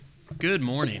Good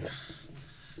morning.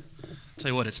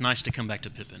 Tell you what, it's nice to come back to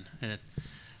Pippin.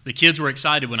 The kids were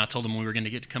excited when I told them we were going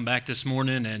to get to come back this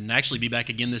morning and actually be back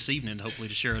again this evening, hopefully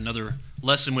to share another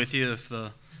lesson with you if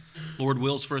the Lord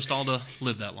wills for us all to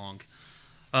live that long.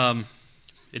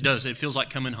 It does. It feels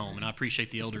like coming home, and I appreciate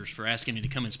the elders for asking me to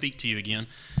come and speak to you again.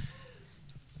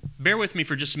 Bear with me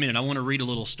for just a minute. I want to read a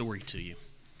little story to you.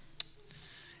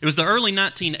 It was the early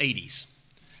 1980s.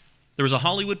 There was a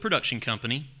Hollywood production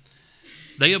company.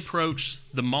 They approached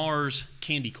the Mars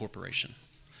Candy Corporation,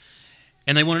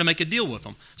 and they wanted to make a deal with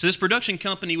them. So this production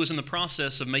company was in the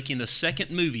process of making the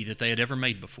second movie that they had ever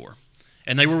made before,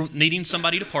 and they were needing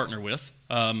somebody to partner with.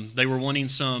 They were wanting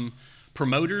some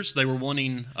promoters. They were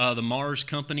wanting the Mars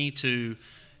company to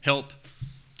help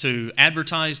to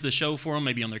advertise the show for them,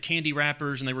 maybe on their candy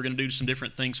wrappers, and they were going to do some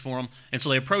different things for them. And so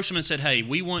they approached them and said, hey,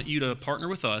 we want you to partner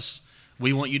with us.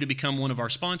 We want you to become one of our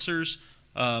sponsors.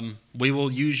 We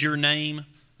will use your name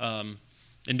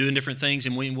in doing different things,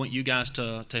 and we want you guys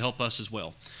to help us as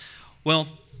well. Well,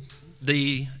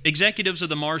 the executives of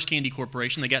the Mars Candy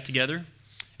Corporation, they got together,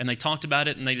 and they talked about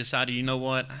it, and they decided, you know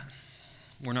what,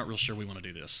 we're not real sure we want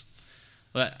to do this.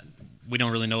 We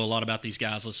don't really know a lot about these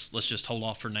guys. Let's just hold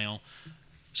off for now.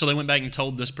 So they went back and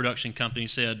told this production company,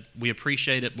 said, we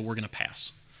appreciate it, but we're going to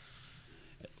pass.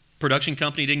 Production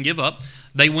company didn't give up.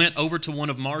 They went over to one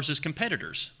of Mars's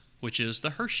competitors, which is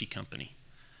the Hershey Company.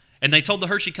 And they told the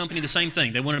Hershey Company the same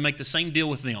thing. They wanted to make the same deal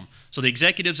with them. So the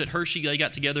executives at Hershey, they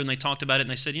got together and they talked about it, and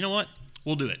they said, you know what,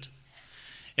 we'll do it.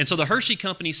 And so the Hershey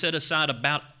Company set aside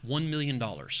about $1 million.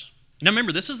 Now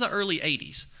remember, this is the early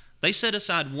 80s. They set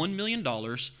aside $1 million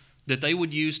that they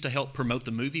would use to help promote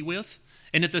the movie with.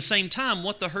 And at the same time,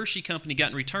 what the Hershey Company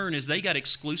got in return is they got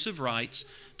exclusive rights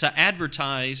to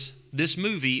advertise this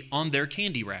movie on their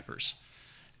candy wrappers.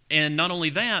 And not only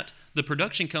that, the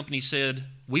production company said,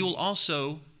 we will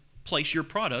also place your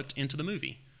product into the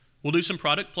movie. We'll do some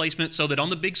product placement so that on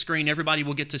the big screen, everybody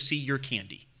will get to see your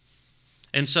candy.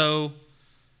 And so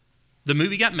the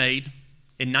movie got made.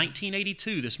 In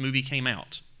 1982, this movie came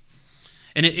out.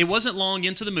 And it wasn't long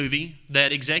into the movie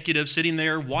that executives sitting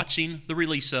there watching the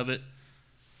release of it,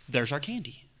 there's our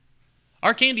candy.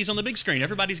 Our candy's on the big screen.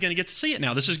 Everybody's going to get to see it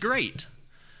now. This is great.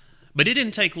 But it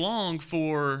didn't take long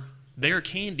for their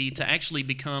candy to actually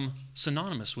become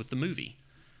synonymous with the movie.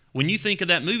 When you think of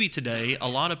that movie today, a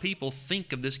lot of people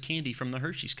think of this candy from the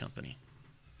Hershey's Company.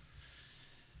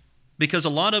 Because a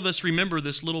lot of us remember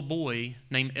this little boy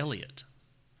named Elliot,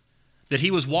 that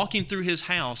he was walking through his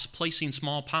house placing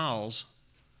small piles,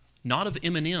 not of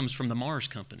M&Ms from the Mars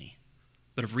Company,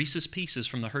 but of Reese's Pieces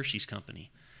from the Hershey's Company,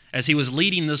 as he was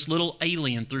leading this little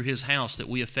alien through his house that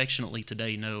we affectionately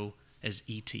today know as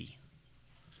E.T.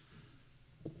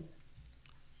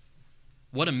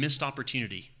 What a missed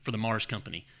opportunity for the Mars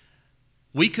Company.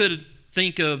 We could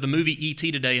think of the movie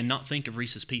E.T. today and not think of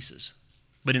Reese's Pieces,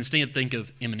 but instead think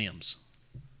of M&Ms.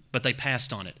 But they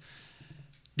passed on it.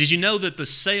 Did you know that the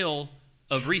sale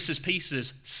of Reese's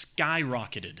Pieces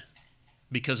skyrocketed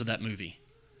because of that movie?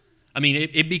 I mean,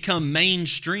 it became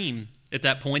mainstream at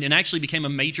that point and actually became a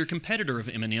major competitor of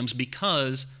M&Ms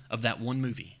because of that one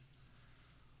movie.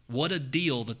 What a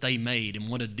deal that they made, and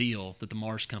what a deal that the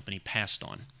Mars Company passed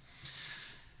on.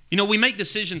 You know, we make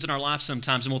decisions in our life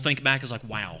sometimes and we'll think back as like,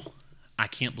 wow, I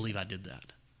can't believe I did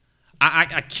that.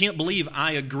 I can't believe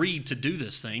I agreed to do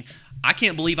this thing. I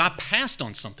can't believe I passed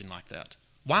on something like that.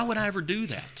 Why would I ever do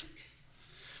that?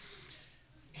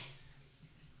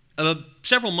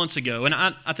 Several months ago, and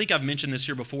I think I've mentioned this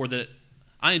here before, that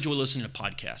I enjoy listening to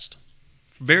podcasts.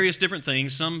 Various different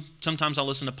things. Sometimes I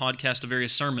listen to podcasts of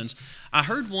various sermons. I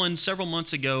heard one several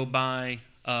months ago by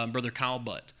Brother Kyle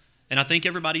Butt. And I think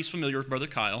everybody's familiar with Brother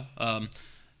Kyle.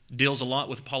 Deals a lot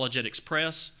with Apologetics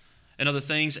Press and other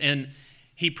things. And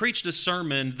he preached a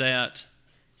sermon that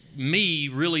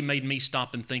really made me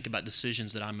stop and think about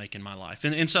decisions that I make in my life.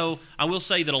 And so I will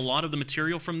say that a lot of the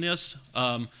material from this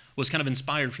was kind of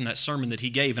inspired from that sermon that he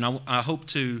gave. And I hope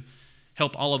to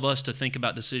help all of us to think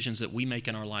about decisions that we make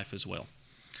in our life as well.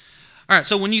 All right,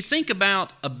 so when you think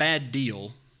about a bad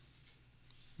deal,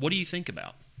 what do you think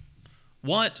about?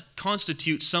 What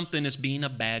constitutes something as being a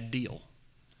bad deal?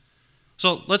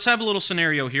 So let's have a little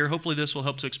scenario here. Hopefully this will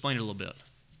help to explain it a little bit.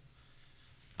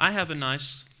 I have a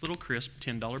nice little crisp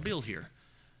 $10 bill here.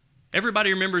 Everybody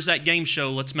remembers that game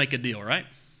show, Let's Make a Deal, right?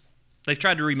 They've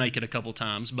tried to remake it a couple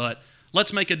times, but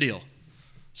let's make a deal.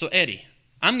 So Eddie,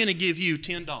 I'm going to give you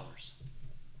 $10. All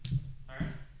right?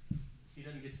 He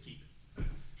doesn't get to keep it.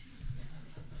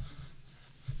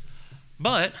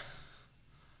 But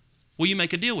will you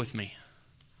make a deal with me?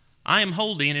 I am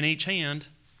holding in each hand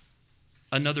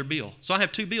another bill. So I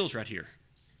have two bills right here.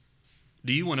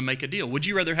 Do you want to make a deal? Would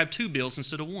you rather have 2 bills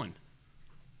instead of 1?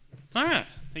 All right.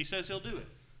 He says he'll do it.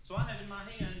 So I have in my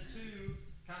hand 2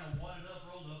 kind of wadded up,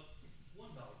 rolled up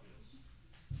 $1 bills.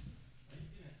 Hey, you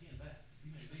can have 10 back.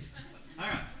 You may leave. All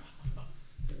right.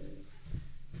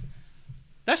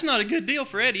 That's not a good deal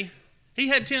for Eddie. He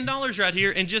had $10 right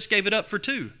here and just gave it up for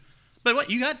 2. But what,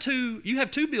 you have 2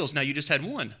 bills now, you just had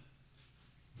 1.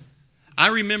 I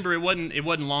remember it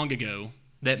wasn't long ago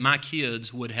that my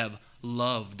kids would have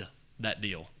loved that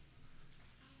deal.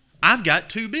 I've got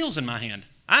 2 bills in my hand.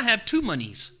 I have 2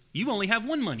 monies. You only have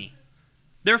 1 money.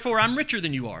 Therefore, I'm richer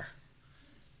than you are.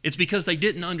 It's because they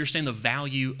didn't understand the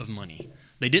value of money.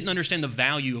 They didn't understand the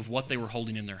value of what they were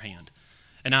holding in their hand.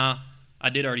 And I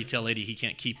did already tell Eddie he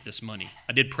can't keep this money.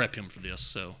 I did prep him for this,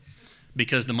 so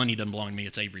because the money doesn't belong to me,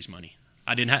 it's Avery's money.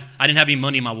 I didn't have any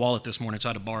money in my wallet this morning, so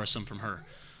I had to borrow some from her.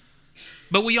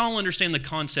 But we all understand the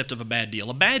concept of a bad deal.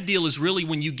 A bad deal is really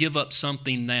when you give up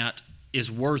something that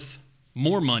is worth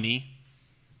more money.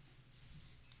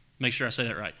 Make sure I say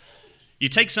that right. You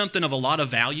take something of a lot of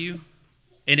value,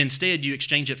 and instead you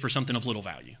exchange it for something of little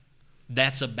value.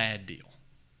 That's a bad deal,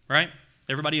 right?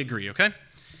 Everybody agree, okay?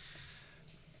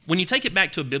 When you take it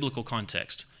back to a biblical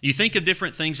context, you think of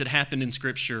different things that happened in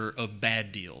Scripture of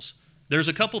bad deals. There's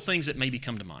a couple things that maybe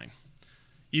come to mind.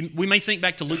 We may think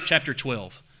back to Luke chapter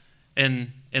 12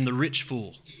 and the rich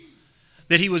fool,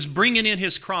 that he was bringing in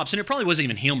his crops, and it probably wasn't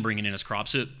even him bringing in his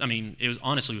crops. It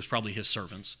was probably his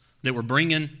servants that were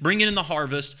bringing in the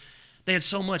harvest. They had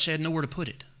so much, they had nowhere to put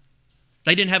it.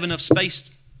 They didn't have enough space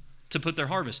to put their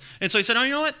harvest. And so he said, oh,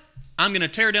 you know what? I'm going to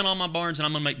tear down all my barns and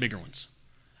I'm going to make bigger ones.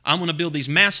 I'm going to build these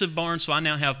massive barns so I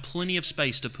now have plenty of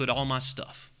space to put all my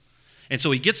stuff. And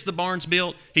so he gets the barns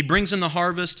built, he brings in the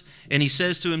harvest, and he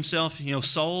says to himself,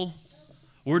 soul,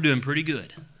 we're doing pretty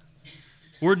good.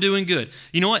 We're doing good.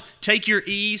 You know what? Take your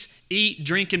ease, eat,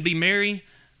 drink, and be merry.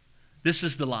 This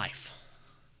is the life.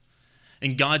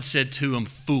 And God said to him,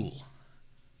 fool,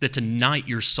 that tonight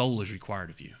your soul is required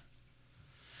of you.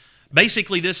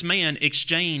 Basically, this man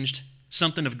exchanged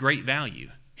something of great value,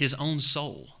 his own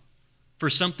soul, for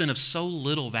something of so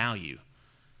little value.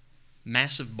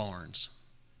 Massive barns,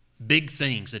 big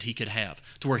things that he could have,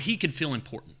 to where he could feel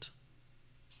important.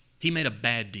 He made a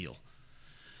bad deal.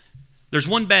 There's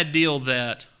one bad deal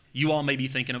that you all may be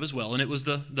thinking of as well, and it was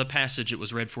the passage that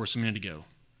was read for us a minute ago.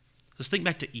 Let's think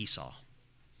back to Esau,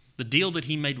 the deal that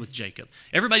he made with Jacob.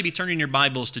 Everybody be turning your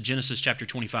Bibles to Genesis chapter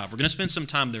 25. We're going to spend some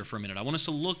time there for a minute. I want us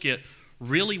to look at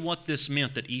really what this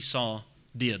meant that Esau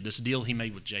did, this deal he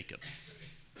made with Jacob.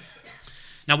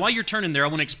 Now, while you're turning there, I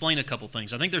want to explain a couple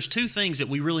things. I think there's 2 things that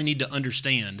we really need to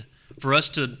understand for us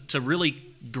to really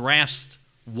grasp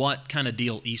what kind of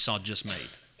deal Esau just made.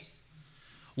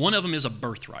 One of them is a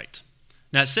birthright.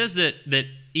 Now, it says that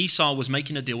Esau was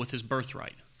making a deal with his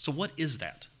birthright. So what is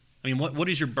that? I mean, what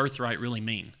does your birthright really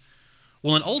mean?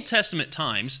 Well, in Old Testament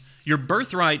times, your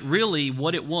birthright really,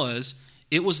 what it was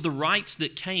the rights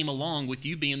that came along with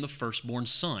you being the firstborn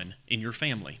son in your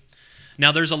family.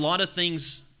 Now, there's a lot of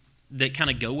things that kind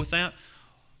of go with that.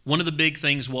 One of the big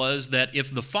things was that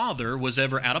if the father was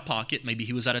ever out of pocket, maybe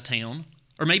he was out of town,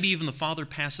 or maybe even the father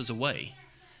passes away,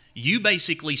 you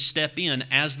basically step in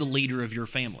as the leader of your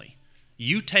family.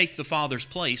 You take the father's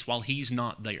place while he's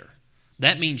not there.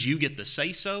 That means you get the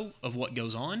say-so of what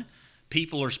goes on.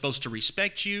 People are supposed to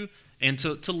respect you and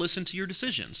to listen to your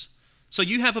decisions. So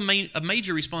you have a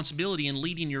major responsibility in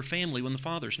leading your family when the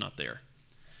father's not there.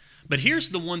 But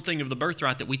here's the one thing of the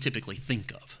birthright that we typically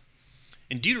think of.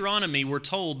 In Deuteronomy, we're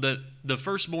told that the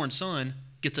firstborn son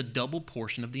gets a double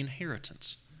portion of the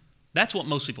inheritance. That's what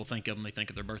most people think of when they think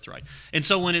of their birthright. And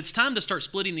so when it's time to start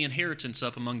splitting the inheritance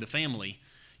up among the family,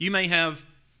 you may have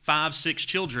 5, 6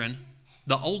 children.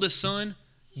 The oldest son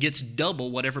gets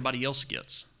double what everybody else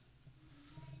gets.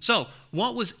 So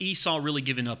what was Esau really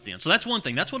giving up then? So that's one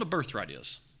thing. That's what a birthright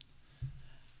is.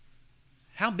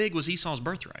 How big was Esau's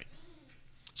birthright?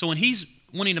 So when he's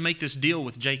wanting to make this deal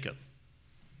with Jacob,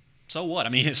 so what? I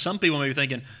mean, some people may be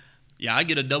thinking, yeah, I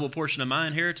get a double portion of my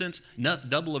inheritance.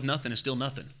 Double of nothing is still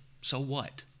nothing. So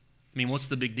what? I mean, what's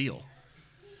the big deal?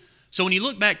 So when you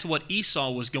look back to what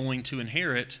Esau was going to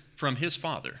inherit from his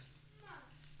father,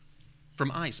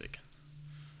 from Isaac,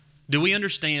 do we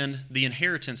understand the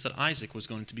inheritance that Isaac was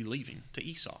going to be leaving to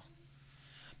Esau?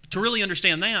 To really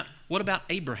understand that, what about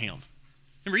Abraham?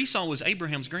 Remember, Esau was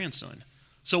Abraham's grandson.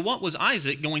 So what was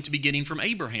Isaac going to be getting from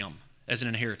Abraham as an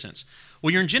inheritance?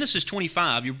 Well, you're in Genesis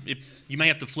 25. You may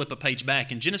have to flip a page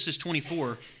back. In Genesis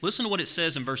 24, listen to what it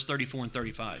says in verse 34 and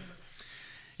 35.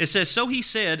 It says, so he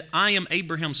said, I am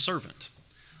Abraham's servant.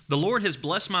 The Lord has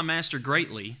blessed my master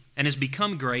greatly, and has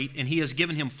become great, and he has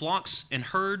given him flocks and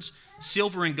herds,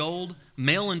 silver and gold,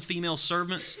 male and female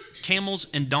servants, camels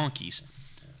and donkeys.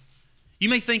 You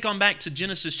may think on back to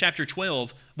Genesis chapter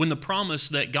 12, when the promise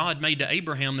that God made to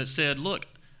Abraham that said, look,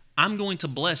 I'm going to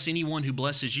bless anyone who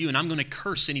blesses you, and I'm going to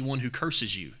curse anyone who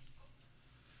curses you.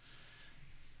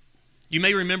 You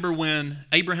may remember when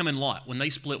Abraham and Lot, when they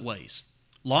split ways.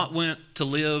 Lot went to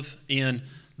live in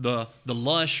the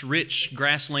lush, rich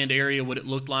grassland area, what it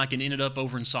looked like, and ended up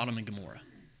over in Sodom and Gomorrah.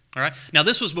 All right. Now,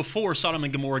 this was before Sodom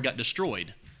and Gomorrah got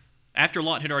destroyed. After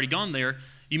Lot had already gone there,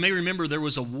 you may remember there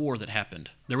was a war that happened.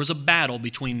 There was a battle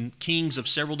between kings of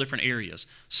several different areas.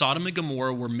 Sodom and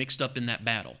Gomorrah were mixed up in that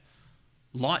battle.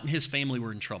 Lot and his family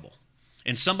were in trouble.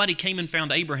 And somebody came and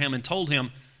found Abraham and told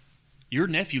him, your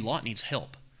nephew Lot needs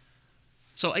help.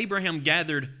 So Abraham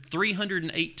gathered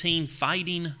 318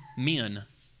 fighting men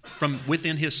from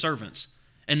within his servants,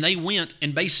 and they went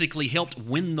and basically helped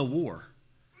win the war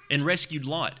and rescued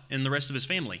Lot and the rest of his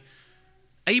family.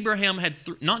 Abraham had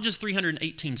not just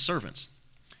 318 servants.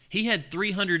 He had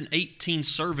 318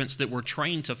 servants that were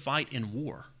trained to fight in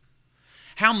war.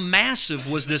 How massive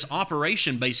was this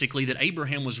operation, basically, that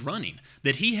Abraham was running,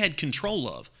 that he had control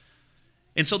of?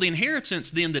 And so the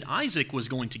inheritance then that Isaac was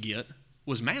going to get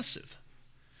was massive,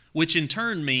 which in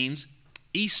turn means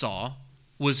Esau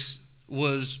was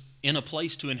in a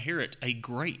place to inherit a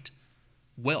great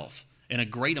wealth and a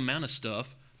great amount of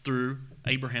stuff through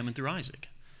Abraham and through Isaac.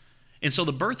 And so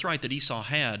the birthright that Esau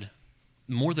had,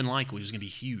 more than likely, was going to be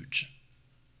huge.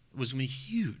 It was going to be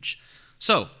huge.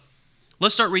 So,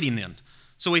 let's start reading then.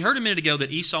 So we heard a minute ago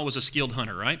that Esau was a skilled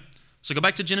hunter, right? So go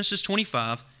back to Genesis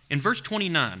 25. In verse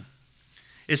 29,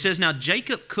 it says, now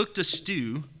Jacob cooked a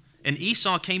stew, and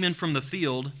Esau came in from the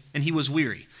field, and he was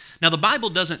weary. Now the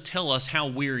Bible doesn't tell us how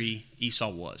weary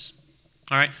Esau was.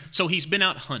 All right, so he's been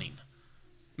out hunting.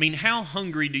 I mean, how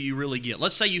hungry do you really get?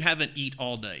 Let's say you haven't eaten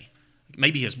all day.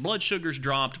 Maybe his blood sugar's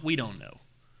dropped. We don't know.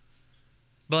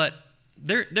 But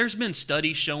there's been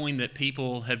studies showing that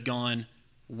people have gone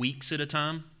weeks at a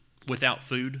time without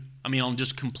food. I mean, on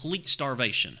just complete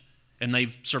starvation. And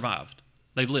they've survived.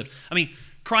 They've lived. I mean,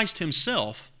 Christ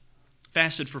himself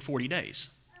fasted for 40 days,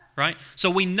 right? So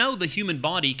we know the human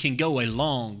body can go a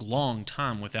long, long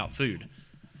time without food.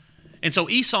 And so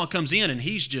Esau comes in and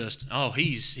he's just,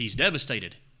 he's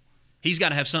devastated. He's got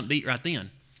to have something to eat right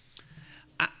then.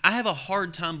 I have a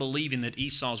hard time believing that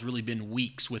Esau's really been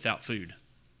weeks without food.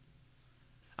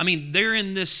 I mean, they're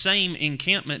in this same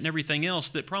encampment and everything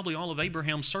else that probably all of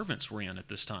Abraham's servants were in at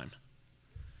this time.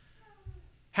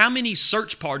 How many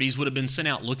search parties would have been sent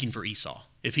out looking for Esau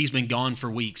if he's been gone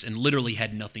for weeks and literally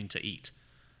had nothing to eat?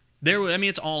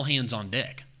 It's all hands on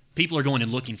deck. People are going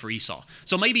and looking for Esau.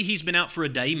 So maybe he's been out for a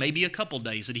day, maybe a couple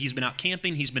days, that he's been out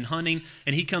camping, he's been hunting,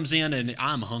 and he comes in and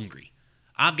I'm hungry.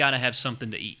 I've got to have something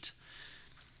to eat.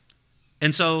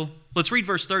 And so let's read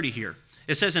verse 30 here.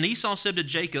 It says, and Esau said to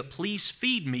Jacob, please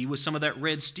feed me with some of that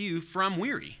red stew, for I'm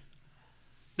weary.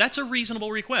 That's a reasonable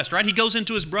request, right? He goes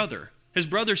into his brother. His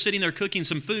brother's sitting there cooking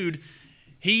some food.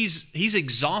 He's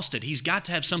exhausted. He's got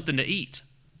to have something to eat.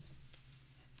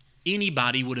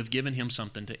 Anybody would have given him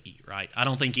something to eat, right? I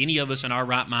don't think any of us in our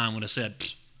right mind would have said,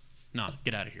 no,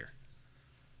 get out of here.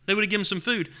 They would have given him some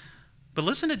food. But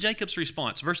listen to Jacob's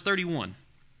response. Verse 31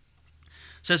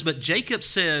 says, but Jacob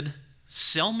said,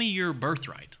 sell me your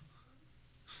birthright.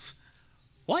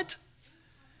 What?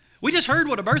 We just heard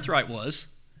what a birthright was,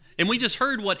 and we just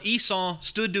heard what Esau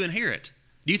stood to inherit.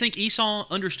 Do you think Esau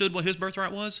understood what his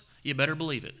birthright was? You better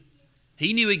believe it.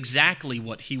 He knew exactly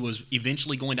what he was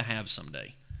eventually going to have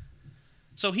someday.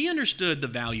 So he understood the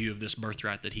value of this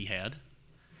birthright that he had.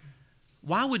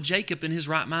 Why would Jacob in his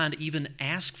right mind even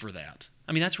ask for that?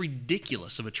 I mean, that's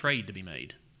ridiculous of a trade to be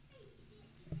made.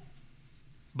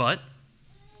 But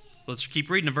let's keep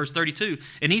reading in verse 32.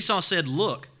 And Esau said,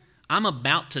 look, I'm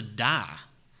about to die.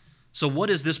 So what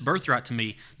is this birthright to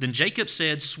me? Then Jacob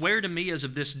said, swear to me as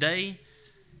of this day.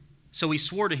 So he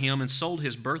swore to him and sold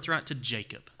his birthright to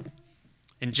Jacob.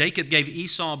 And Jacob gave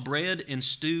Esau bread and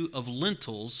stew of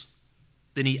lentils.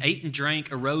 Then he ate and drank,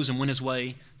 arose and went his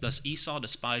way. Thus Esau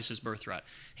despised his birthright.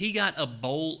 He got a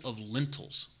bowl of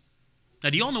lentils.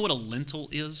 Now, do you all know what a lentil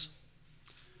is?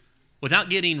 Without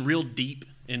getting real deep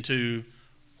into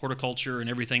horticulture and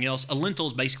everything else, a lentil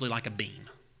is basically like a bean.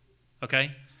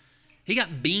 Okay? He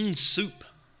got bean soup.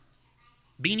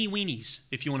 Beanie weenies,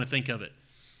 if you want to think of it.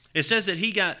 It says that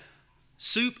he got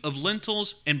soup of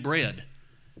lentils and bread.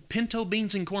 Pinto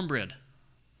beans and cornbread.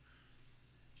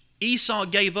 Esau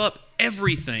gave up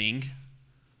everything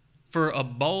for a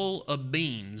bowl of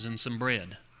beans and some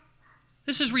bread.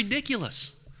 This is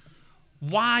ridiculous.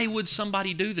 Why would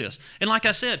somebody do this? And like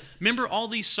I said, remember all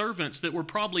these servants that were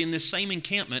probably in this same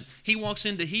encampment. He walks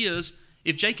into his.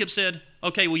 If Jacob said,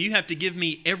 okay, well, you have to give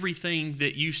me everything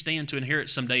that you stand to inherit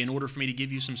someday in order for me to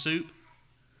give you some soup,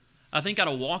 I think I'd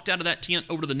have walked out of that tent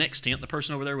over to the next tent. The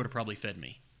person over there would have probably fed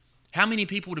me. How many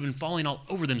people would have been falling all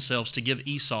over themselves to give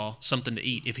Esau something to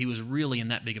eat if he was really in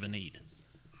that big of a need?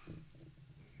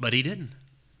 But he didn't.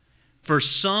 For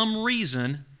some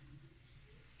reason,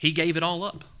 he gave it all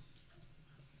up.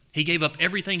 He gave up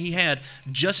everything he had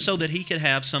just so that he could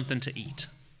have something to eat.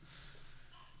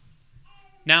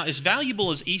 Now, as valuable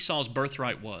as Esau's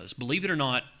birthright was, believe it or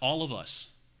not, all of us,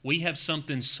 we have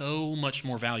something so much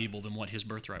more valuable than what his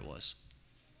birthright was.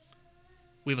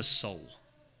 We have a soul.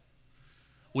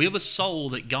 We have a soul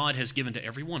that God has given to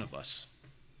every one of us.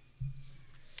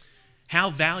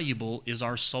 How valuable is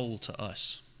our soul to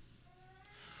us?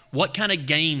 What kind of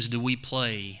games do we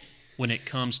play when it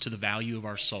comes to the value of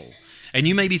our soul? And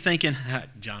you may be thinking,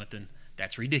 Jonathan,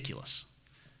 that's ridiculous.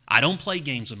 I don't play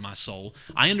games with my soul.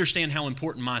 I understand how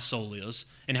important my soul is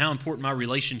and how important my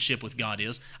relationship with God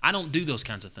is. I don't do those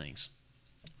kinds of things.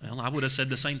 Well, I would have said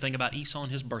the same thing about Esau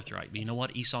and his birthright, but you know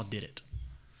what? Esau did it.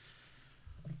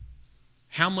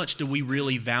 How much do we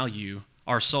really value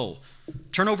our soul?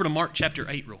 Turn over to Mark chapter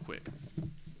 8 real quick.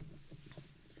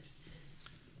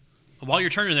 While you're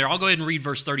turning there, I'll go ahead and read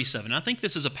verse 37. I think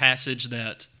this is a passage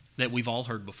that we've all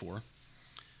heard before.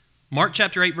 Mark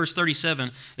chapter 8, verse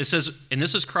 37, it says, and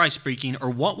this is Christ speaking, or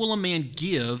what will a man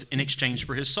give in exchange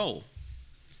for his soul?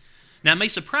 Now, it may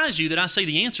surprise you that I say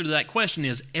the answer to that question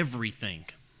is everything.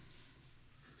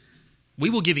 We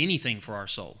will give anything for our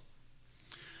soul.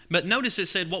 But notice it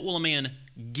said, what will a man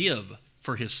give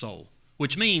for his soul?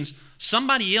 Which means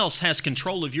somebody else has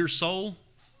control of your soul.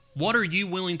 What are you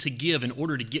willing to give in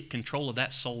order to get control of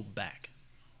that soul back?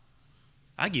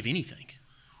 I give anything.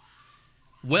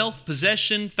 Wealth,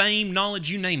 possession, fame,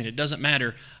 knowledge, you name it, it doesn't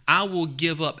matter. I will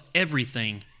give up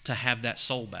everything to have that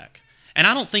soul back. And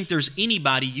I don't think there's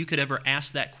anybody you could ever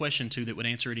ask that question to that would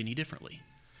answer it any differently.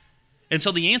 And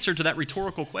so the answer to that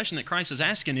rhetorical question that Christ is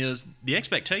asking is, the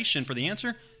expectation for the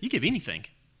answer, you give anything.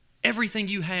 Everything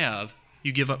you have,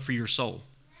 you give up for your soul.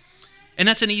 And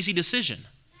that's an easy decision.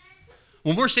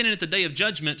 When we're standing at the day of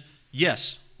judgment,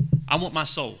 yes, I want my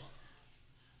soul.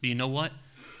 But you know what?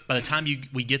 By the time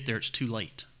we get there, it's too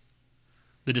late.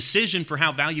 The decision for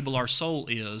how valuable our soul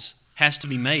is has to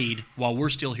be made while we're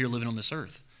still here living on this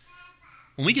earth.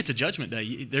 When we get to Judgment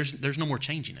Day, there's no more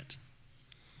changing it.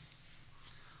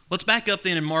 Let's back up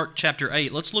then in Mark chapter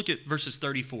 8. Let's look at verses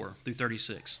 34 through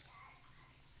 36.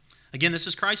 Again, this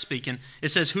is Christ speaking. It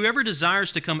says, whoever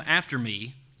desires to come after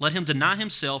me, let him deny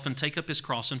himself and take up his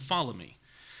cross and follow me.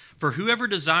 For whoever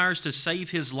desires to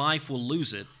save his life will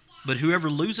lose it, but whoever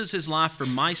loses his life for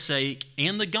my sake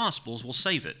and the gospel's will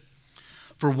save it.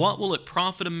 For what will it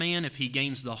profit a man if he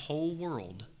gains the whole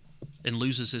world and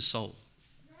loses his soul?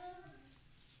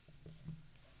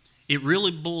 It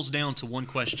really boils down to one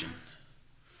question.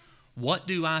 What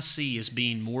do I see as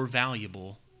being more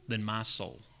valuable than my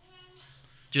soul?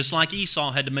 Just like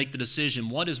Esau had to make the decision,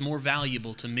 what is more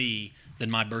valuable to me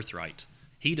than my birthright?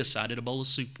 He decided a bowl of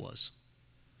soup was.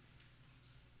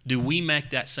 Do we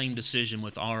make that same decision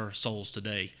with our souls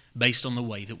today based on the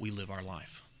way that we live our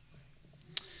life?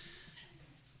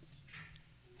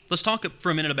 Let's talk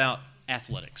for a minute about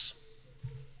athletics.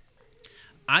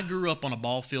 I grew up on a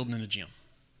ball field and in a gym.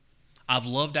 I've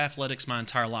loved athletics my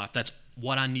entire life. That's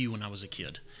what I knew when I was a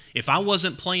kid. If I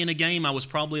wasn't playing a game, I was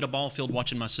probably at a ball field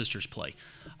watching my sisters play.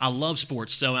 I love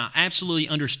sports, so I absolutely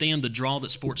understand the draw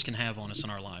that sports can have on us in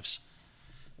our lives.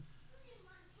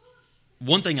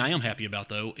 One thing I am happy about,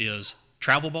 though, is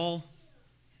travel ball.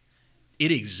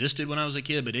 It existed when I was a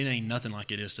kid, but it ain't nothing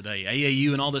like it is today.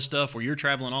 AAU and all this stuff, where you're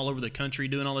traveling all over the country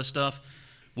doing all this stuff,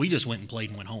 we just went and played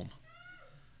and went home.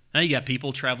 Now you got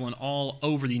people traveling all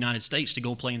over the United States to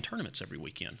go play in tournaments every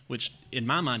weekend, which in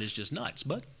my mind is just nuts,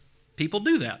 but people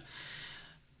do that.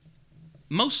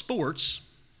 Most sports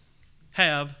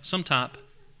have some type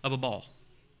of a ball.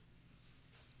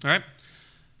 All right?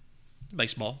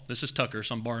 Baseball. This is Tucker,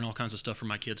 so I'm borrowing all kinds of stuff from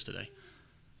my kids today.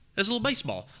 There's a little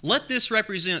baseball. Let this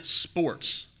represent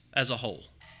sports as a whole.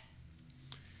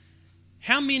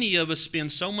 How many of us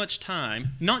spend so much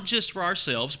time, not just for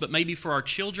ourselves, but maybe for our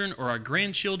children or our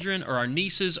grandchildren or our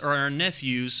nieces or our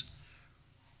nephews,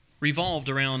 revolved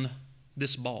around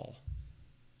this ball?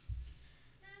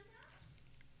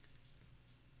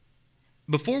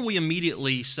 Before we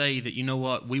immediately say that, you know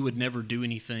what, we would never do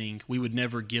anything, we would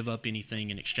never give up anything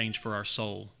in exchange for our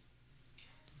soul,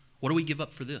 what do we give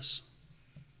up for this?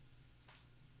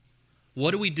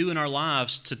 What do we do in our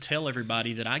lives to tell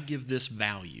everybody that I give this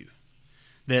value?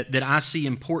 that I see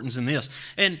importance in this.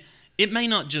 And it may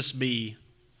not just be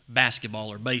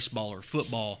basketball or baseball or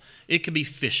football. It could be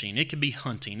fishing. It could be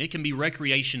hunting. It can be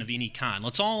recreation of any kind.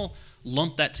 Let's all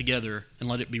lump that together and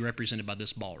let it be represented by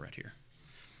this ball right here.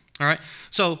 All right?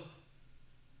 So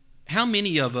how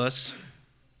many of us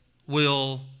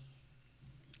will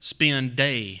spend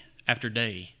day after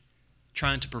day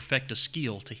trying to perfect a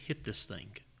skill to hit this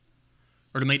thing,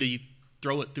 or to maybe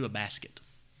throw it through a basket,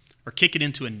 or kick it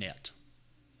into a net,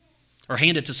 or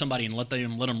hand it to somebody and let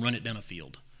them run it down a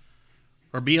field,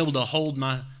 or be able to hold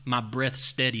my breath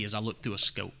steady as I look through a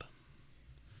scope?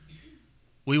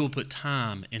 We will put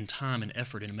time and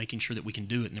effort into making sure that we can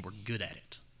do it and that we're good at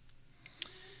it.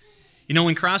 You know,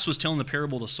 when Christ was telling the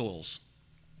parable of the soils,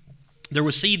 there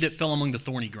was seed that fell among the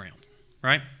thorny ground,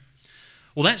 right?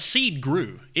 Well, that seed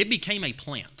grew. It became a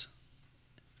plant.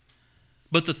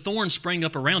 But the thorns sprang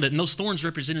up around it, and those thorns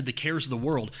represented the cares of the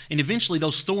world. And eventually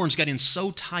those thorns got in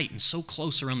so tight and so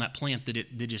close around that plant that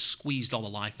it just squeezed all the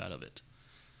life out of it.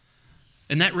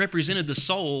 And that represented the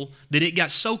soul, that it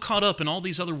got so caught up in all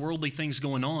these other worldly things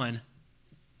going on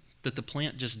that the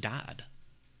plant just died.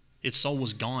 Its soul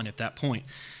was gone at that point.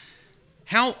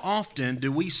 How often do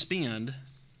we spend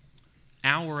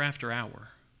hour after hour?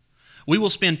 We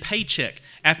will spend paycheck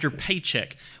after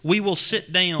paycheck. We will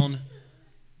sit down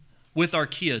with our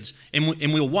kids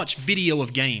and we'll watch video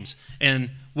of games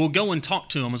and we'll go and talk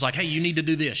to them. It's like, hey, you need to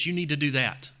do this, you need to do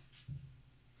that.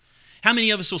 How many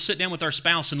of us will sit down with our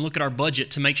spouse and look at our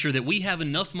budget to make sure that we have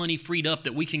enough money freed up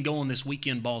that we can go on this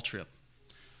weekend ball trip,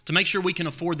 to make sure we can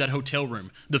afford that hotel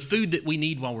room, the food that we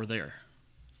need while we're there?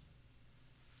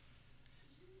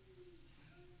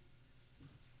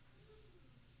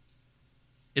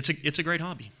 It's a great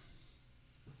hobby.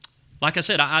 Like I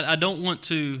said, I don't want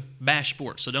to bash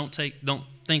sports, so don't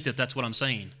think that that's what I'm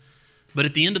saying. But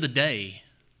at the end of the day,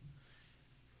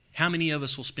 how many of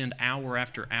us will spend hour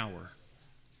after hour,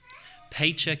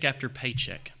 paycheck after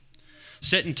paycheck,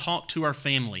 sit and talk to our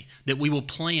family, that we will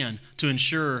plan to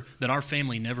ensure that our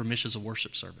family never misses a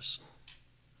worship service,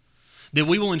 that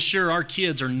we will ensure our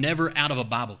kids are never out of a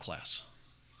Bible class?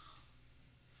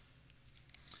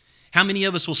 How many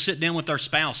of us will sit down with our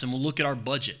spouse and we'll look at our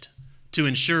budget to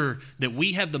ensure that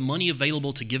we have the money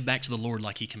available to give back to the Lord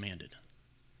like He commanded?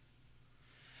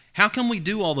 How can we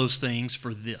do all those things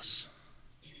for this?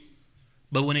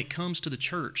 But when it comes to the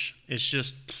church, it's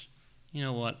just, you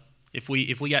know what? If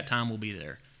we got time, we'll be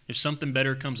there. If something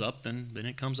better comes up, then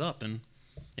it comes up, and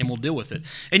we'll deal with it.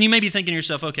 And you may be thinking to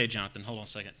yourself, okay, Jonathan, hold on a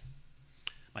second.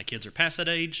 My kids are past that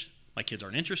age. My kids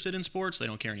aren't interested in sports. They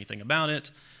don't care anything about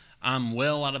it. I'm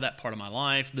well out of that part of my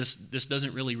life. This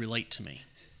doesn't really relate to me.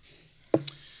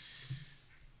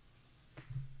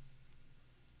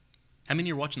 How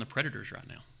many are watching the Predators right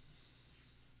now?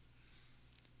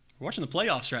 We're watching the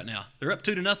playoffs right now. They're up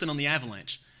 2-0 on the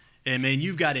Avalanche. And, man,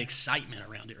 you've got excitement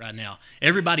around it right now.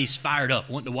 Everybody's fired up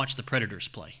wanting to watch the Predators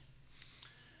play.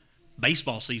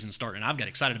 Baseball season's starting. I've got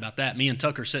excited about that. Me and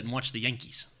Tucker sit and watch the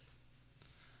Yankees.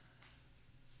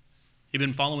 You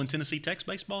been following Tennessee Tech's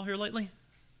baseball here lately?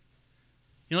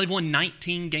 You know, they've won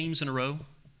 19 games in a row.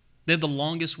 They have the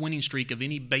longest winning streak of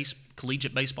any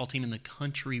collegiate baseball team in the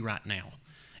country right now.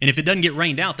 And if it doesn't get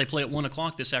rained out, they play at 1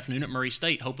 o'clock this afternoon at Murray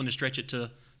State, hoping to stretch it to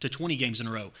 20 games in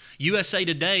a row. USA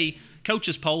Today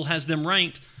coaches poll has them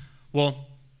ranked, well,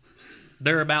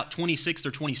 they're about 26th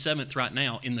or 27th right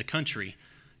now in the country.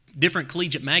 Different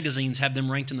collegiate magazines have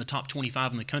them ranked in the top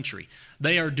 25 in the country.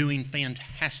 They are doing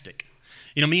fantastic.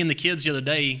 You know, me and the kids the other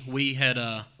day,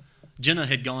 Jenna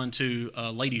had gone to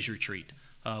a ladies' retreat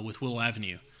with Willow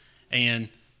Avenue. And,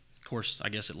 of course, I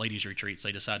guess at ladies' retreats,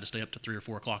 they decide to stay up to 3 or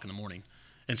 4 o'clock in the morning.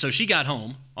 And so she got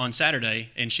home on Saturday,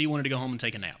 and she wanted to go home and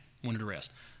take a nap, wanted to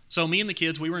rest. So me and the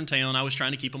kids, we were in town. I was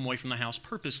trying to keep them away from the house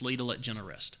purposely to let Jenna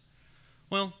rest.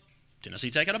 Well,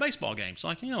 Tennessee Tech had a baseball game. So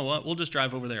like, you know what, we'll just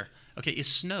drive over there. Okay, it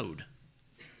snowed.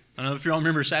 I don't know if you all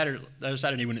remember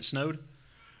Saturday when it snowed.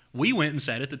 We went and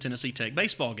sat at the Tennessee Tech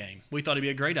baseball game. We thought it'd be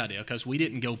a great idea because we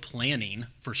didn't go planning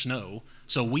for snow.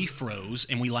 So we froze,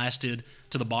 and we lasted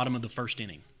to the bottom of the first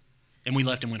inning. And we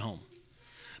left and went home.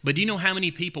 But do you know how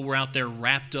many people were out there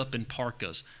wrapped up in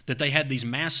parkas, that they had these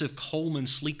massive Coleman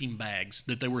sleeping bags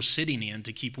that they were sitting in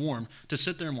to keep warm to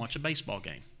sit there and watch a baseball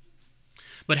game?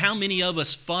 But how many of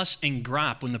us fuss and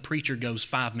gripe when the preacher goes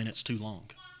 5 minutes too long?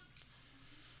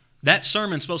 That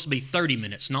sermon's supposed to be 30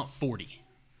 minutes, not 40.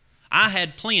 I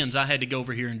had plans I had to go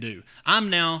over here and do. I'm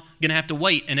now going to have to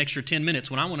wait an extra 10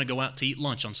 minutes when I want to go out to eat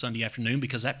lunch on Sunday afternoon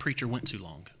because that preacher went too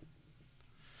long.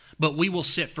 But we will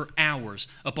sit for hours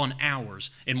upon hours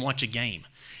and watch a game.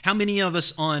 How many of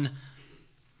us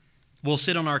will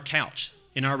sit on our couch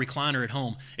in our recliner at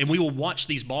home, and we will watch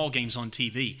these ball games on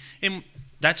TV. And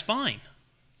that's fine.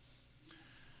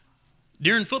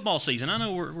 During football season, I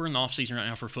know we're in the off season right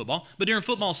now for football, but during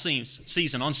football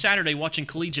season, on Saturday watching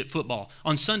collegiate football,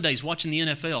 on Sundays watching the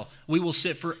NFL, we will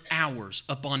sit for hours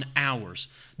upon hours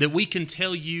that we can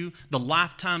tell you the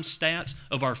lifetime stats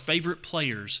of our favorite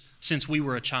players since we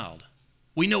were a child.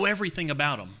 We know everything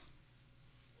about them.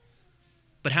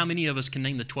 But how many of us can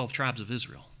name the 12 tribes of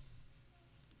Israel?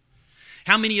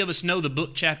 How many of us know the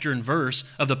book, chapter, and verse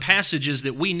of the passages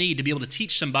that we need to be able to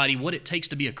teach somebody what it takes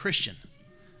to be a Christian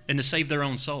and to save their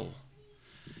own soul?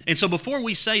 And so before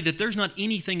we say that there's not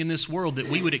anything in this world that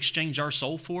we would exchange our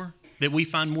soul for, that we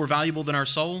find more valuable than our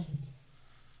soul,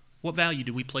 what value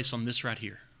do we place on this right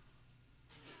here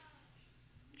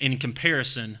in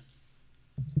comparison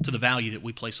to the value that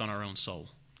we place on our own soul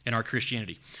and our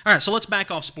Christianity? All right, so let's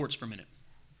back off sports for a minute.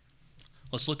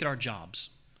 Let's look at our jobs.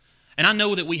 And I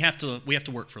know that we have to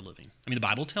work for a living. I mean, the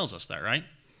Bible tells us that, right?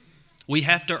 We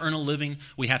have to earn a living.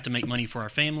 We have to make money for our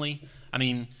family. I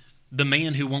mean, the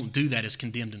man who won't do that is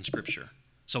condemned in Scripture.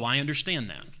 So I understand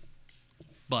that.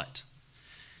 But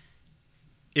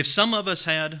if some of us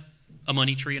had a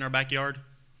money tree in our backyard,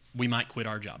 we might quit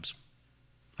our jobs.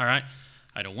 All right?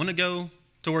 I don't want to go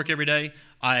to work every day.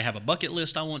 I have a bucket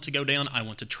list I want to go down. I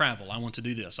want to travel. I want to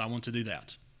do this. I want to do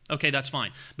that. Okay, that's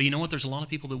fine. But you know what? There's a lot of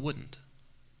people that wouldn't.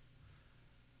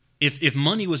 If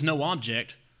money was no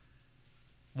object,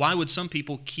 why would some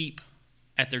people keep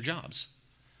at their jobs?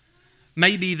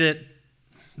 Maybe that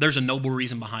there's a noble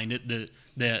reason behind it,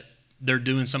 that they're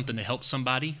doing something to help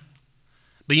somebody.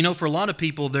 But you know, for a lot of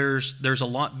people, there's a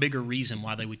lot bigger reason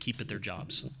why they would keep at their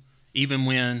jobs, even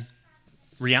when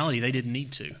reality they didn't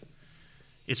need to.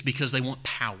 It's because they want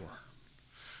power.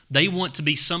 They want to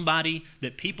be somebody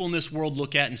that people in this world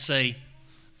look at and say,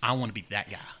 I want to be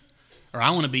that guy, or I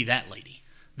want to be that lady.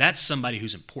 That's somebody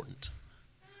who's important.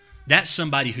 That's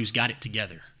somebody who's got it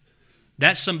together.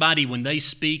 That's somebody, when they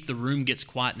speak, the room gets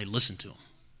quiet and they listen to them.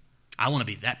 I want to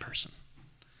be that person.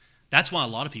 That's why a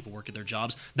lot of people work at their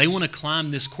jobs. They want to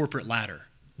climb this corporate ladder.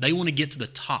 They want to get to the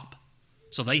top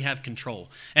so they have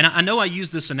control. And I know I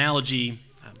used this analogy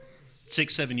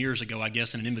 6-7 years ago, I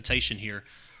guess, in an invitation here.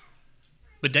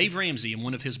 But Dave Ramsey, in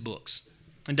one of his books,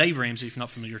 and Dave Ramsey, if you're not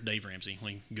familiar with Dave Ramsey,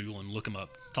 Google and look him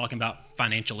up, talking about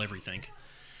financial everything.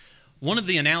 One of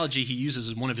the analogy he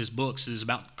uses in one of his books is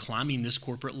about climbing this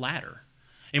corporate ladder.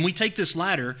 And we take this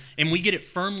ladder and we get it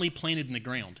firmly planted in the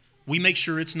ground. We make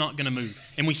sure it's not going to move.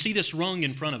 And we see this rung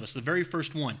in front of us, the very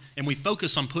first one, and we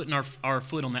focus on putting our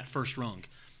foot on that first rung.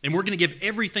 And we're going to give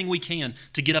everything we can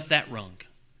to get up that rung.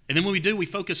 And then when we do, we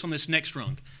focus on this next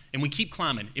rung. And we keep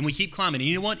climbing, and we keep climbing. And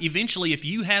you know what? Eventually, if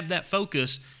you have that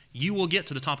focus, you will get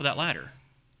to the top of that ladder.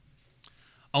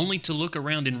 Only to look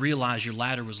around and realize your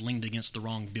ladder was leaned against the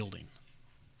wrong building.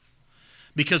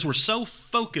 Because we're so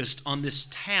focused on this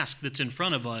task that's in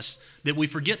front of us that we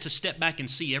forget to step back and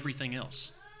see everything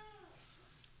else.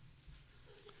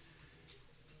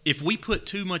 If we put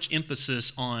too much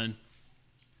emphasis on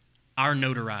our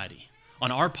notoriety,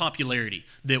 on our popularity,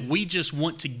 that we just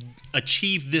want to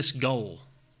achieve this goal,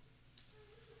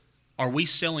 are we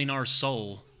selling our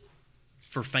soul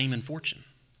for fame and fortune?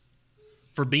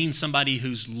 For being somebody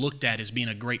who's looked at as being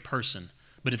a great person,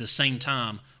 but at the same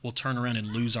time, we'll turn around and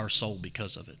lose our soul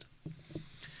because of it.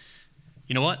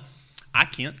 You know what? I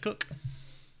can't cook.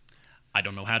 I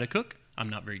don't know how to cook. I'm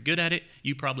not very good at it.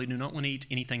 You probably do not want to eat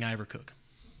anything I ever cook.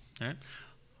 All right?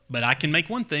 But I can make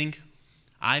one thing.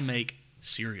 I make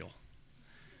cereal.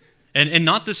 And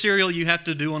not the cereal you have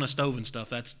to do on a stove and stuff.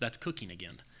 That's cooking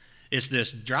again. It's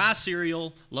this dry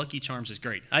cereal. Lucky Charms is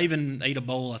great. I even ate a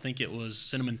bowl. I think it was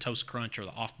Cinnamon Toast Crunch or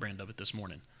the off-brand of it this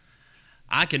morning.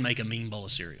 I can make a mean bowl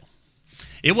of cereal.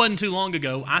 It wasn't too long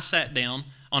ago, I sat down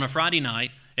on a Friday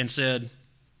night and said,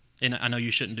 and I know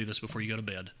you shouldn't do this before you go to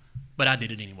bed, but I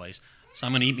did it anyways. So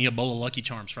I'm going to eat me a bowl of Lucky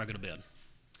Charms before I go to bed.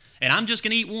 And I'm just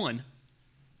going to eat one.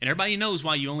 And everybody knows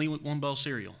why you only eat one bowl of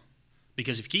cereal.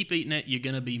 Because if you keep eating it, you're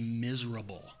going to be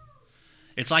miserable.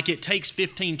 It's like it takes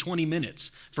 15, 20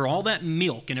 minutes for all that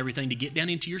milk and everything to get down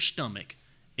into your stomach,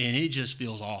 and it just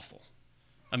feels awful.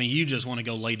 I mean, you just want to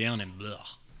go lay down and blah.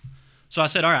 So I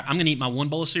said, all right, I'm going to eat my one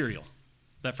bowl of cereal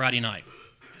that Friday night.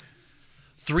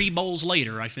 3 bowls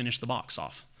later, I finished the box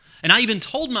off. And I even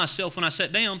told myself when I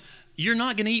sat down, you're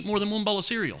not going to eat more than 1 bowl of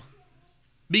cereal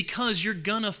because you're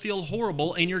going to feel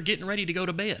horrible and you're getting ready to go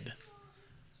to bed.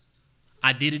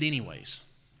 I did it anyways.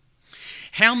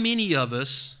 How many of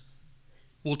us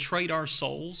will trade our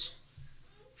souls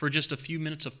for just a few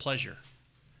minutes of pleasure?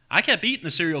 I kept eating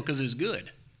the cereal because it was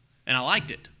good, and I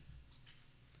liked it.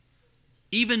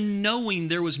 Even knowing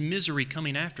there was misery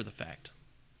coming after the fact.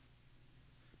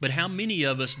 But how many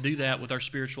of us do that with our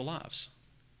spiritual lives?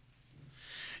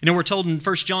 We're told in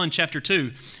 1 John chapter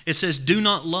 2, it says, do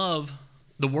not love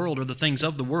the world or the things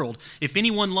of the world. If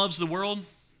anyone loves the world,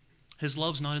 his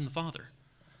love's not in the Father.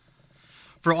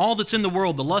 For all that's in the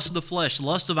world, the lust of the flesh, the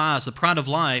lust of eyes, the pride of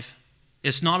life,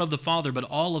 it's not of the Father, but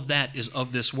all of that is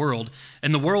of this world.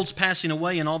 And the world's passing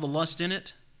away and all the lust in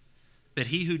it, but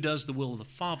he who does the will of the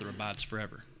Father abides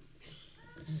forever.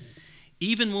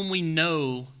 Even when we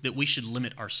know that we should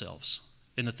limit ourselves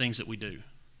in the things that we do,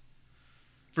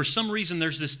 for some reason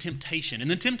there's this temptation, and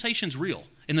the temptation's real,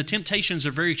 and the temptations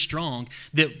are very strong,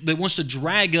 that wants to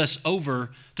drag us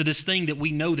over to this thing that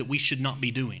we know that we should not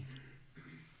be doing.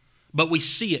 But we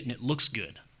see it and it looks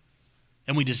good,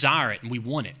 and we desire it and we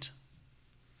want it.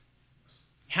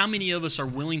 How many of us are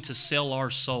willing to sell our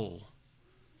soul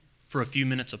for a few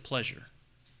minutes of pleasure?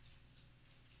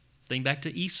 Think back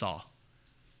to Esau.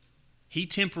 He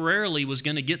temporarily was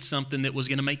going to get something that was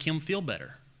going to make him feel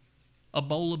better. A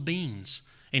bowl of beans.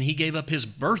 And he gave up his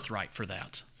birthright for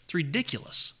that. It's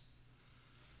ridiculous.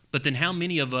 But then how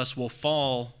many of us will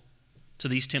fall to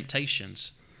these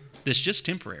temptations that's just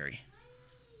temporary?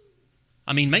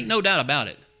 I mean, make no doubt about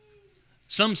it.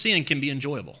 Some sin can be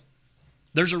enjoyable.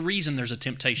 There's a reason there's a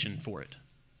temptation for it.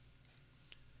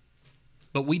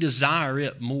 But we desire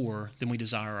it more than we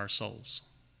desire our souls.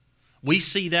 We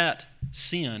see that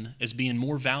sin as being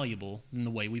more valuable than the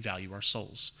way we value our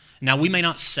souls. Now, we may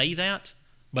not say that,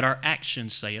 but our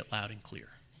actions say it loud and clear.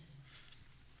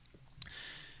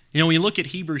 When you look at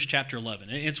Hebrews chapter 11,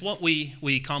 it's what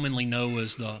we commonly know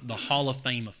as the Hall of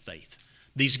Fame of faith.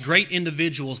 These great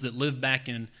individuals that lived back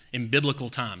in biblical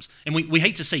times. And we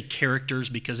hate to say characters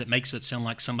because it makes it sound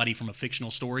like somebody from a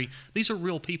fictional story. These are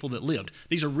real people that lived.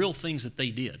 These are real things that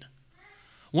they did.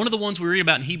 One of the ones we read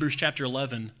about in Hebrews chapter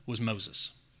 11 was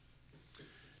Moses.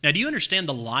 Now, do you understand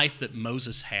the life that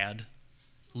Moses had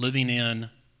living in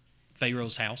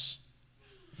Pharaoh's house?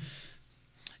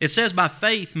 It says, by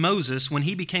faith, Moses, when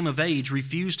he became of age,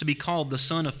 refused to be called the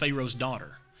son of Pharaoh's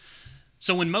daughter.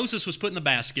 So when Moses was put in the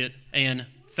basket and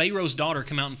Pharaoh's daughter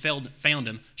came out and found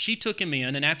him, she took him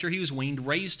in, and after he was weaned,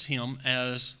 raised him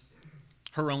as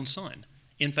her own son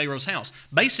in Pharaoh's house.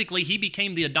 Basically, he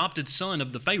became the adopted son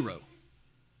of the Pharaoh.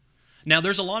 Now,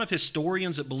 there's a lot of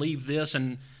historians that believe this,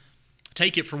 and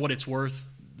take it for what it's worth.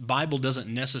 The Bible doesn't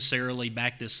necessarily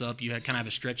back this up. You kind of have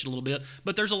to stretch it a little bit.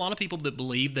 But there's a lot of people that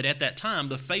believe that at that time,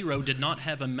 the Pharaoh did not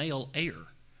have a male heir.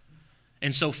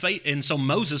 And so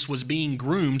Moses was being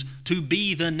groomed to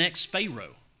be the next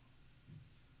Pharaoh.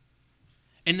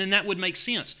 And then that would make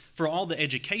sense for all the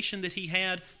education that he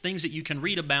had, things that you can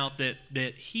read about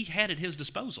that he had at his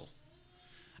disposal.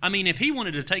 I mean, if he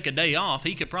wanted to take a day off,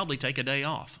 he could probably take a day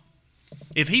off.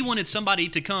 If he wanted somebody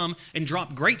to come and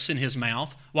drop grapes in his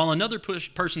mouth while another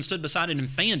person stood beside him and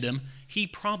fanned him, he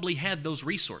probably had those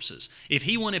resources. If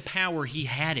he wanted power, he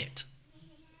had it.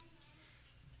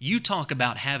 You talk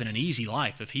about having an easy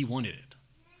life if he wanted it.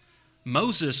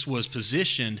 Moses was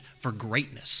positioned for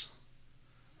greatness,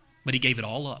 but he gave it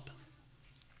all up.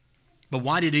 But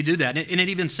why did he do that? And it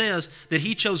even says that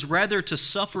he chose rather to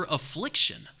suffer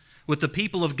affliction with the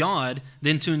people of God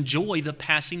than to enjoy the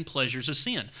passing pleasures of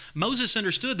sin. Moses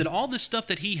understood that all this stuff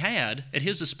that he had at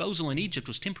his disposal in Egypt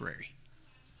was temporary.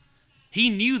 He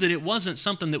knew that it wasn't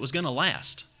something that was going to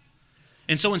last.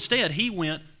 And so instead, he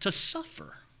went to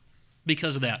suffer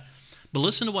because of that. But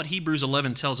listen to what Hebrews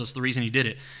 11 tells us the reason he did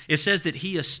it. It says that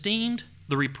he esteemed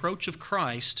the reproach of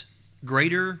Christ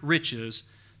greater riches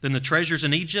than the treasures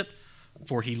in Egypt,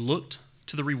 for he looked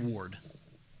to the reward.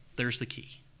 There's the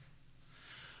key.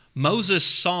 Moses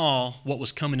saw what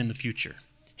was coming in the future.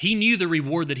 He knew the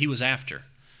reward that he was after.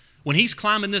 When he's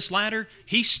climbing this ladder,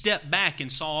 he stepped back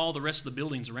and saw all the rest of the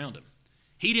buildings around him.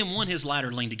 He didn't want his ladder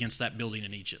leaned against that building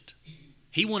in Egypt.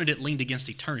 He wanted it leaned against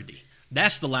eternity.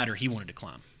 That's the ladder he wanted to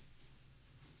climb.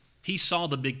 He saw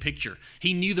the big picture.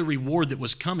 He knew the reward that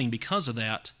was coming because of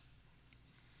that.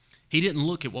 He didn't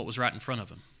look at what was right in front of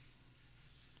him.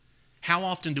 How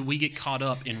often do we get caught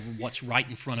up in what's right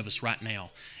in front of us right now?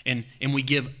 And we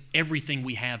give everything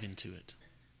we have into it.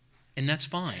 And that's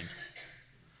fine.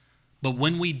 But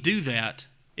when we do that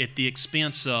at the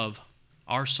expense of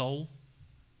our soul,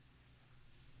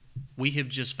 we have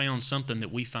just found something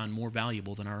that we find more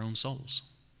valuable than our own souls.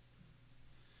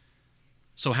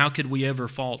 So how could we ever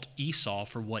fault Esau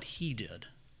for what he did,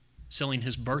 selling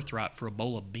his birthright for a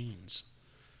bowl of beans,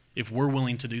 if we're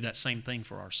willing to do that same thing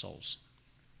for our souls?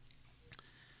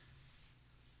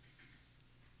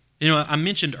 I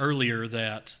mentioned earlier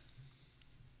that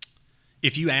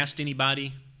if you asked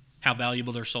anybody how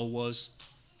valuable their soul was,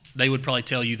 they would probably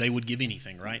tell you they would give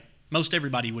anything, right? Most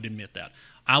everybody would admit that.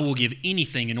 I will give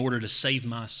anything in order to save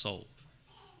my soul.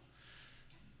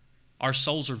 Our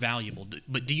souls are valuable,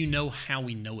 but do you know how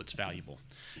we know it's valuable?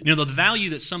 You know, the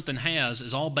value that something has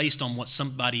is all based on what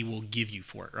somebody will give you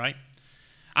for it, right?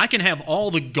 I can have all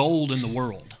the gold in the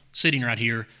world sitting right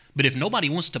here, but if nobody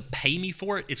wants to pay me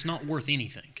for it, it's not worth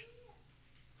anything,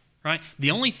 right?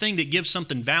 The only thing that gives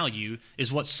something value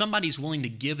is what somebody's willing to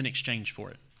give in exchange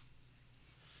for it.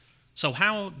 So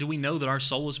how do we know that our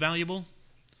soul is valuable?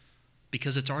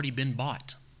 Because it's already been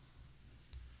bought.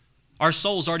 Our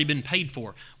soul's already been paid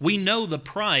for. We know the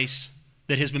price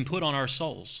that has been put on our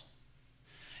souls.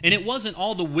 And it wasn't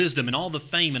all the wisdom and all the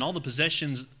fame and all the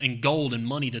possessions and gold and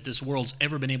money that this world's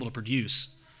ever been able to produce,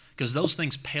 because those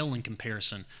things pale in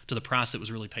comparison to the price that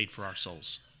was really paid for our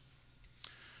souls.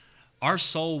 Our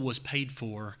soul was paid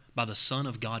for by the Son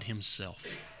of God himself.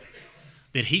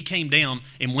 That he came down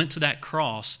and went to that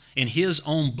cross in his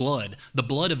own blood, the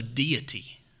blood of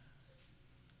deity,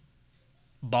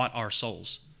 bought our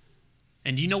souls.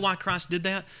 And do you know why Christ did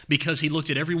that? Because he looked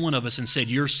at every one of us and said,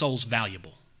 your soul's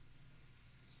valuable.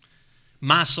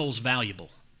 My soul's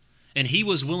valuable. And he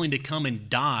was willing to come and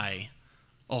die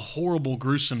a horrible,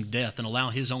 gruesome death and allow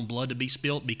his own blood to be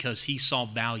spilt because he saw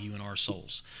value in our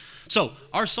souls. So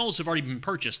our souls have already been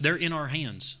purchased. They're in our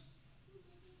hands.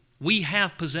 We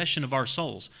have possession of our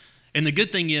souls. And the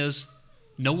good thing is,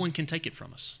 no one can take it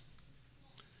from us.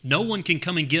 No one can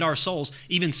come and get our souls.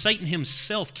 Even Satan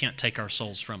himself can't take our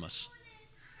souls from us.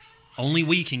 Only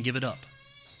we can give it up.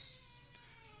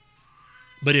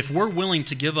 But if we're willing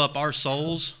to give up our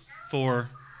souls for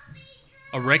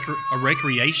a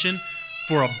recreation,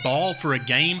 for a ball, for a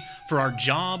game, for our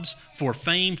jobs, for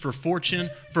fame, for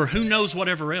fortune, for who knows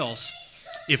whatever else,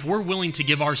 if we're willing to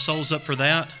give our souls up for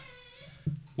that,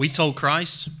 we told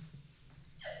Christ,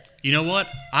 you know what?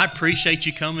 I appreciate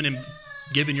you coming and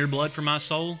giving your blood for my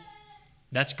soul.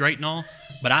 That's great and all,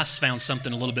 but I found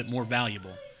something a little bit more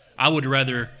valuable. I would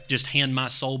rather just hand my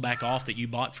soul back off that you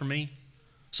bought for me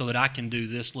so that I can do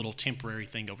this little temporary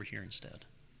thing over here instead.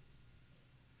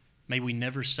 May we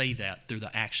never say that through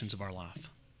the actions of our life.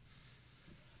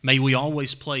 May we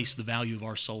always place the value of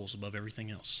our souls above everything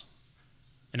else.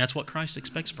 And that's what Christ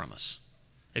expects from us.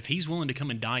 If he's willing to come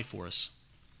and die for us,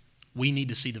 we need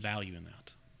to see the value in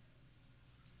that.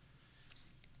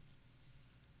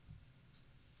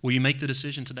 Will you make the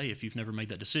decision today if you've never made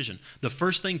that decision? The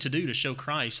first thing to do to show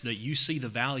Christ that you see the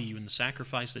value in the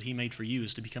sacrifice that he made for you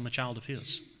is to become a child of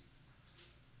his.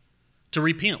 To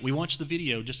repent. We watched the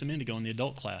video just a minute ago in the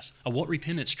adult class of what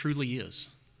repentance truly is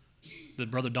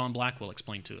that Brother Don Blackwell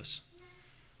explained to us.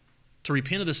 To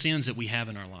repent of the sins that we have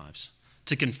in our lives.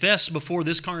 To confess before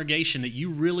this congregation that you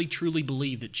really truly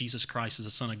believe that Jesus Christ is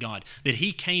the Son of God, that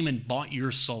he came and bought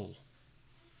your soul,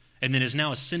 and then is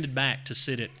now ascended back to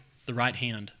sit at the right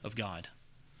hand of God,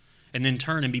 and then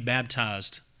turn and be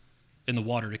baptized in the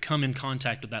water to come in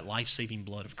contact with that life-saving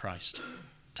blood of Christ,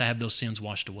 to have those sins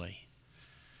washed away.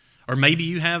 Or maybe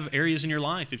you have areas in your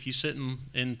life, if you sit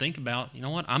and think about, you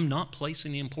know what, I'm not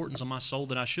placing the importance on my soul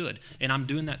that I should, and I'm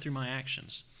doing that through my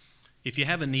actions. If you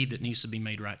have a need that needs to be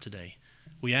made right today,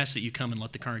 we ask that you come and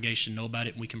let the congregation know about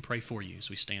it, and we can pray for you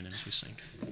as we stand and as we sing.